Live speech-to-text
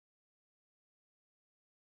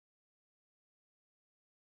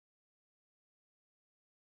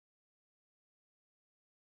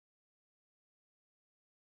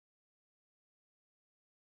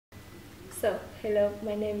So, hello,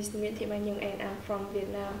 my name is Nguyễn Thị Mai Nhung and I'm from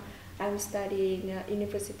Vietnam. I'm studying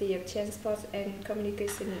University of Transport and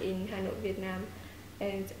Communication in Hainaut, Vietnam.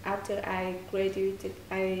 And after I graduated,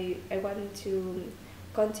 I want to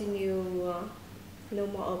continue know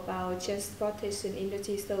more about transportation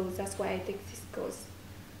industry, so that's why I take this course.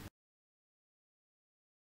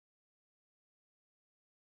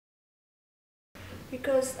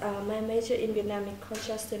 Because my major in Vietnam is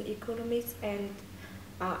construction economics, and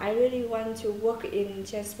I really want to work in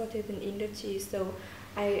transportation industry, so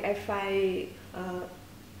I find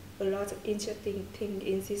a lot of interesting things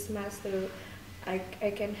in this master.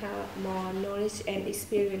 I can have more knowledge and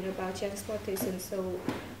experience about transportation, so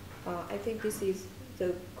I think this is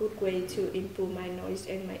the good way to improve my knowledge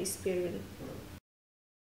and my experience.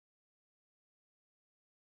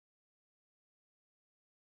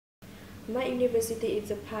 My university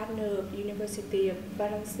is a partner of University of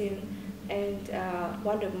Valenciennes, and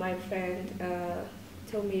one of my friends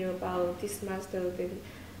told me about this master,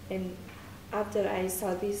 and after I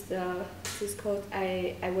saw this course,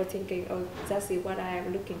 I was thinking, oh, that's what I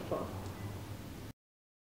am looking for.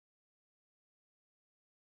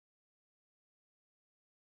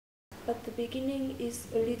 At the beginning, it's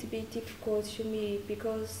a little bit difficult to me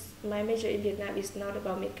because my major in Vietnam is not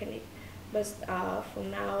about mechanics, but for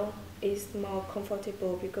now, it's more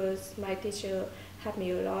comfortable because my teacher helped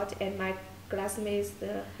me a lot and my classmates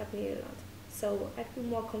helped me a lot. So I feel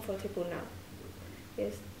more comfortable now.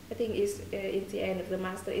 Yes, I think it's in the end of the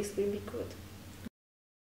master, it's really good.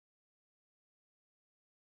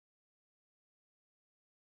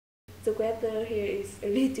 The weather here is a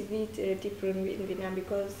little bit different in Vietnam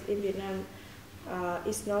because in Vietnam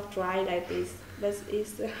it's not dry like this, but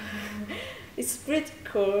it's it's pretty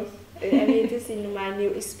cool. I mean, this is my new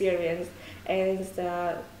experience, and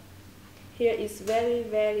here is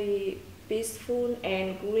very peaceful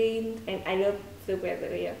and green, and I love the weather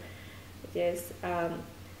here. Yes,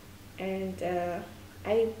 and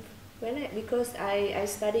because I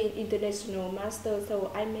study international master,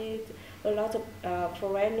 so I made a lot of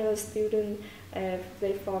foreigner students.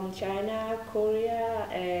 They from China,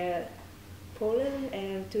 Korea, Poland,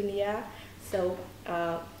 and Tunisia. So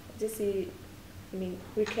this is, I mean,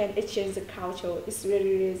 we can exchange the culture. It's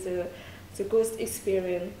really the good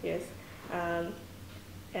experience. Yes,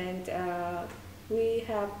 and we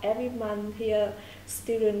have every month here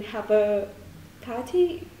students have a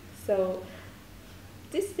party. So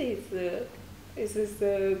this is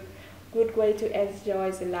a good way to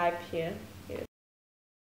enjoy the life here. Yes.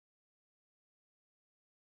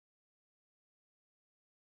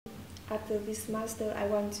 After this master, I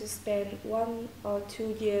want to spend 1 or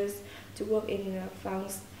 2 years to work in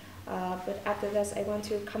France. But after that, I want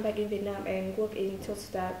to come back in Vietnam and work in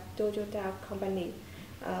Toyota company.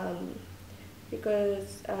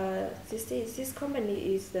 Because this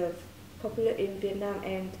company is popular in Vietnam,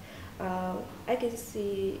 and I can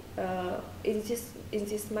see in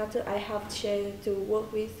this matter I have chance to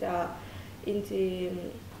work with in the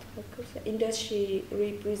industry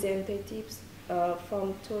representatives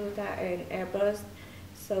from Toyota and Airbus.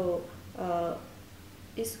 So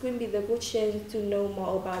it's going to be the good chance to know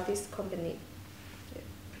more about this company.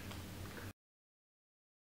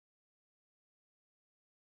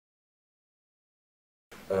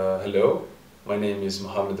 Hello, my name is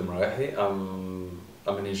Mohammed Mrahi.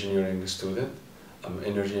 I'm an engineering student. I'm an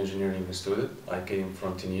energy engineering student. I came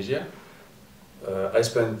from Tunisia. I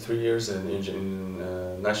spent 3 years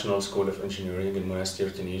in National School of Engineering in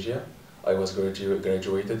Monastir, Tunisia. I was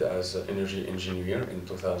graduated as an energy engineer in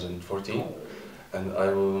 2014, and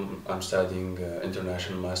I'm studying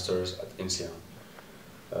international masters at Ensiame.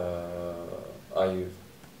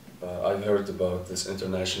 I heard about this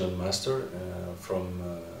international master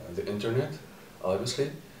from the internet,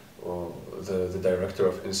 obviously. The director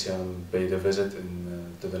of Ensiame paid a visit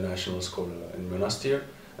to the national school in Monastir,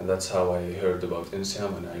 and that's how I heard about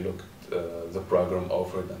Ensiame, and I looked the program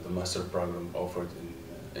offered and the master program offered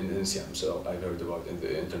in Ensiame. So I heard about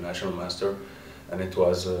the international master, and it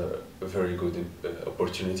was a very good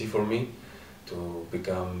opportunity for me to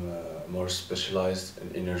become more specialized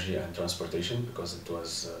in energy and transportation, because it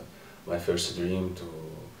was my first dream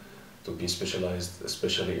to be specialized,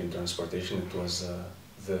 especially in transportation. It was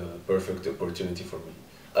the perfect opportunity for me.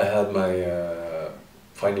 I had my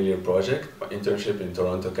final year project, my internship in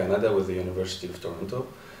Toronto, Canada, with the University of Toronto.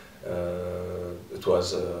 It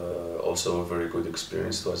was also a very good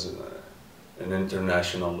experience. It was an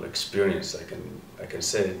international experience, I can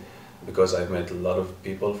say, because I've met a lot of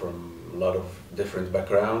people from a lot of different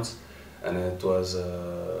backgrounds, and it was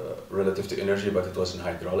relative to energy, but it was in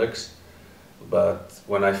hydraulics. But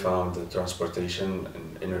when I found the transportation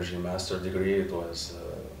and energy master degree, it was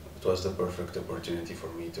the perfect opportunity for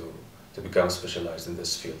me to become specialized in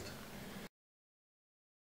this field.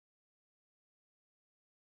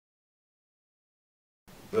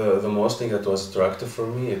 The most thing that was attractive for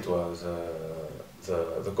me, it was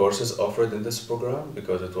the courses offered in this program,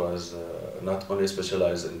 because it was not only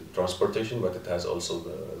specialized in transportation, but it has also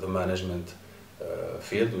the management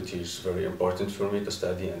field, which is very important for me to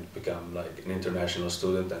study and become like an international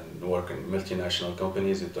student and work in multinational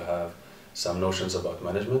companies, and to have some notions about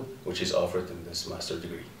management, which is offered in this master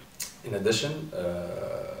degree. In addition,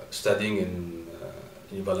 studying in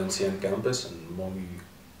Valenciennes campus and Momi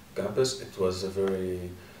campus, it was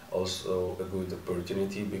also a good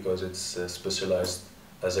opportunity, because it's specialized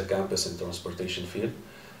as a campus in transportation field.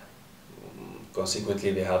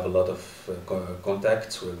 Consequently, they have a lot of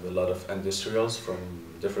contacts with a lot of industrials from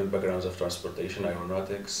different backgrounds of transportation,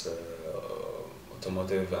 aeronautics,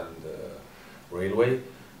 automotive, and railway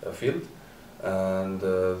field. And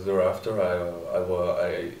thereafter,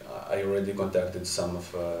 I already contacted some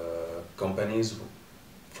of companies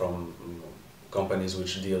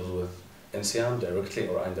which deal with Ensiame directly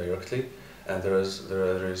or indirectly, and there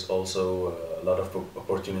is also a lot of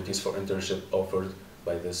opportunities for internship offered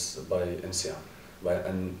by Ensiame,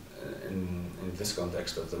 in this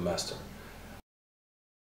context of the master.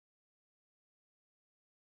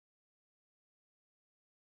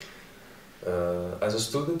 As a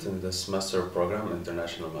student in this master program,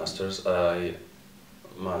 International Masters,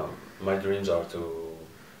 my dreams are to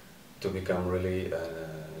become really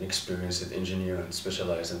an experienced engineer and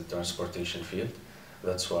specialize in the transportation field.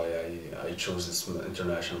 That's why I chose this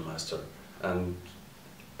International Master. And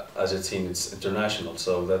as it's seen, it's international,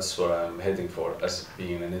 so that's what I'm heading for, as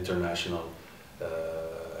being an international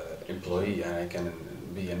employee, and I can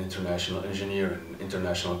be an international engineer in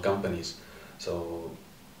international companies. So,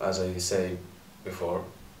 as I say before,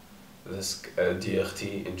 this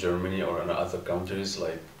DRT in Germany or in other countries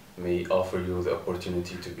may offer you the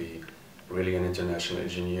opportunity to be really an international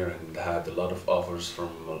engineer, and had a lot of offers from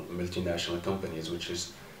multinational companies, which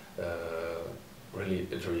is really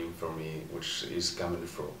a dream for me, which is coming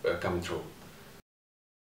true.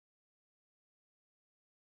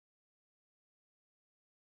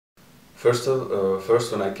 First,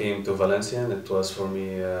 when I came to Valenciennes, it was for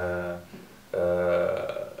me a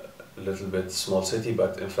little bit small city,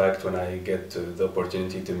 but in fact, when I get the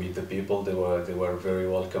opportunity to meet the people, they were very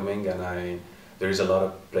welcoming, and there is a lot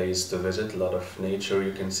of place to visit, a lot of nature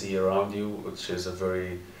you can see around you, which is a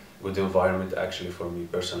very good environment actually for me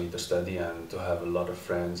personally to study and to have a lot of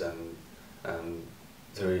friends, and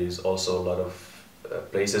there is also a lot of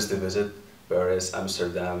places to visit. Paris,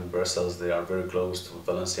 Amsterdam, Brussels, they are very close to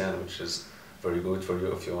Valenciennes, which is very good for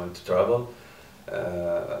you if you want to travel.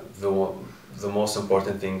 The most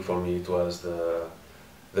important thing for me, it was the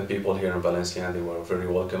people here in Valenciennes. They were very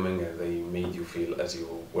welcoming, and they made you feel as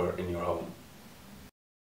you were in your home.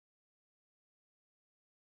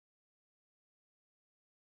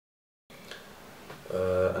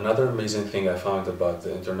 Another amazing thing I found about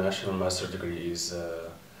the international master degree is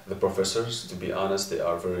the professors. To be honest, they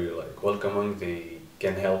are very welcoming. They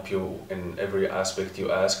can help you in every aspect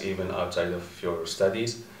you ask, even outside of your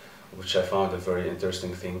studies, which I found a very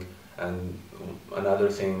interesting thing. And another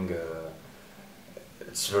thing,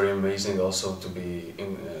 it's very amazing also to be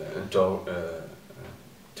toured.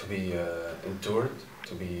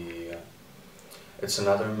 It's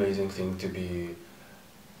another amazing thing to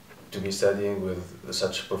be studying with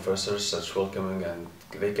such professors, such welcoming, and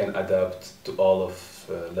they can adapt to all of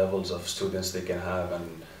levels of students they can have,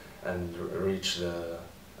 and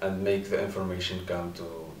and make the information come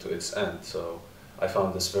to its end. So I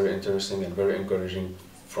found this very interesting and very encouraging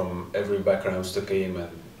from every backgrounds to came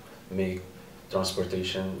and make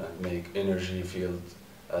transportation and make energy field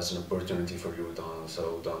as an opportunity for you.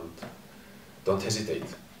 So don't hesitate.